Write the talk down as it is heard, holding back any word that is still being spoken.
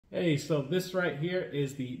Hey, so this right here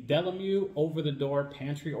is the Delamu Over-the-Door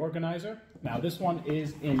Pantry Organizer. Now this one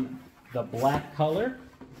is in the black color.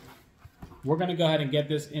 We're going to go ahead and get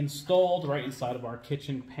this installed right inside of our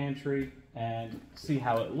kitchen pantry and see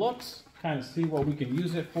how it looks, kind of see what we can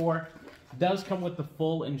use it for. It does come with the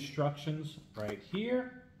full instructions right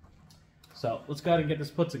here. So let's go ahead and get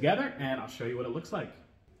this put together and I'll show you what it looks like.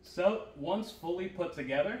 So once fully put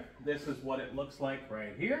together, this is what it looks like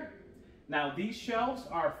right here. Now these shelves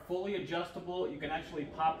are fully adjustable. You can actually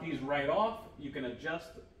pop these right off. You can adjust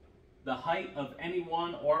the height of any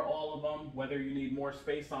one or all of them, whether you need more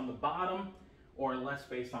space on the bottom or less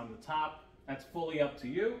space on the top. That's fully up to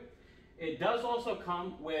you. It does also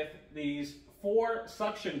come with these 4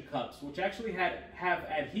 suction cups, which actually have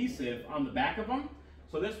adhesive on the back of them.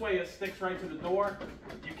 So this way it sticks right to the door.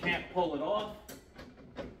 You can't pull it off.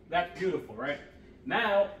 That's beautiful, right?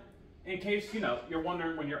 Now, in case you're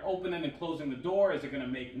wondering when you're opening and closing the door, is it going to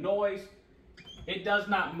make noise? It does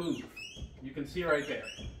not move. You can see right there.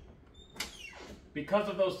 Because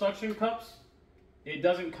of those suction cups, it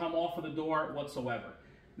doesn't come off of the door whatsoever.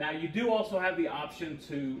 Now you do also have the option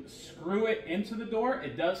to screw it into the door.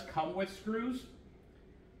 It does come with screws.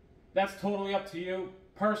 That's totally up to you.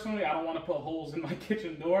 Personally, I don't want to put holes in my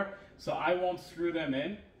kitchen door, so I won't screw them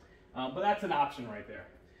in. But that's an option right there.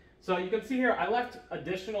 So you can see here, I left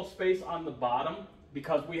additional space on the bottom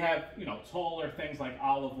because we have, taller things like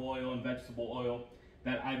olive oil and vegetable oil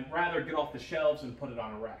that I'd rather get off the shelves and put it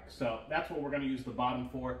on a rack. So that's what we're going to use the bottom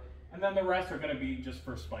for. And then the rest are going to be just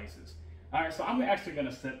for spices. All right, so I'm actually going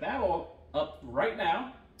to set that all up right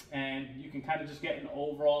now, and you can kind of just get an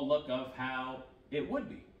overall look of how it would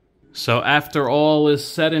be. So after all is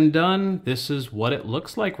said and done, this is what it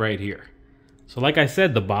looks like right here. So like I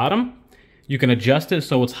said, the bottom, you can adjust it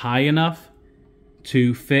so it's high enough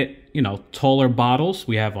to fit, taller bottles.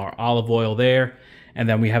 We have our olive oil there, and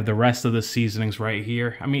then we have the rest of the seasonings right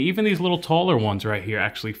here. I mean, even these little taller ones right here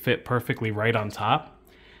actually fit perfectly right on top.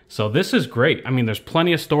 So this is great. I mean, there's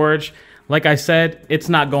plenty of storage. Like I said, it's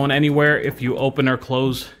not going anywhere if you open or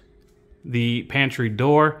close the pantry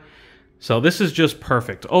door. So this is just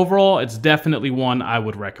perfect. Overall, it's definitely one I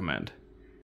would recommend.